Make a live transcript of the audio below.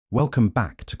Welcome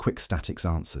back to Quick Statics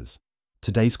Answers.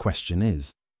 Today's question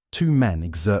is, two men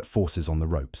exert forces on the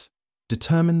ropes.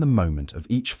 Determine the moment of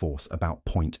each force about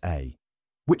point A.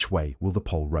 Which way will the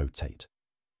pole rotate?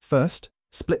 First,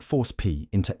 split force P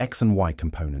into x and y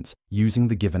components using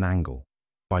the given angle.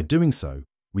 By doing so,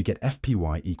 we get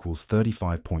Fpy equals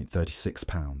 35.36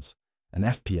 pounds and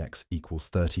Fpx equals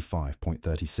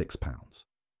 35.36 pounds.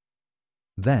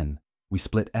 Then, we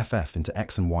split Ff into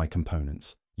x and y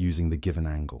components using the given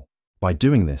angle. By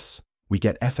doing this, we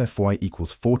get Ffy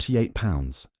equals 48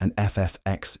 pounds and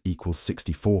Ffx equals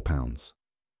 64 pounds.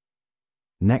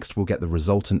 Next, we'll get the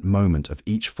resultant moment of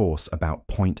each force about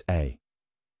point A.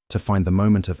 To find the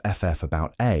moment of Ff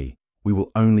about A, we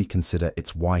will only consider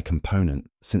its y component,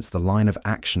 since the line of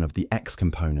action of the x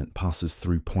component passes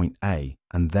through point A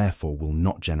and therefore will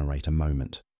not generate a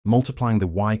moment. Multiplying the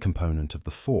y component of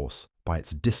the force by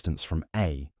its distance from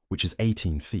A, which is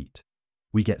 18 feet,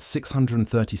 we get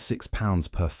 636 pounds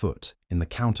per foot in the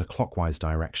counterclockwise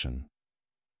direction.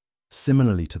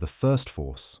 Similarly to the first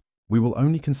force, we will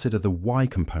only consider the y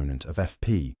component of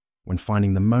Fp when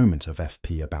finding the moment of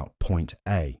Fp about point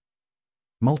A.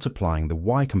 Multiplying the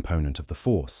y component of the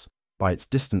force by its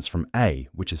distance from A,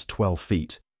 which is 12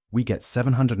 feet, we get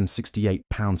 768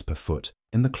 pounds per foot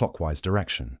in the clockwise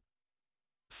direction.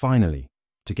 Finally,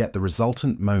 to get the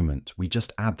resultant moment, we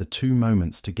just add the two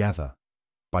moments together.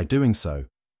 By doing so,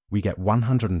 we get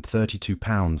 132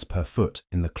 pounds per foot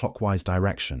in the clockwise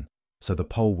direction, so the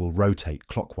pole will rotate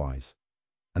clockwise.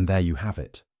 And there you have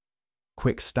it.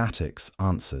 Quick Statics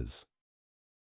Answers.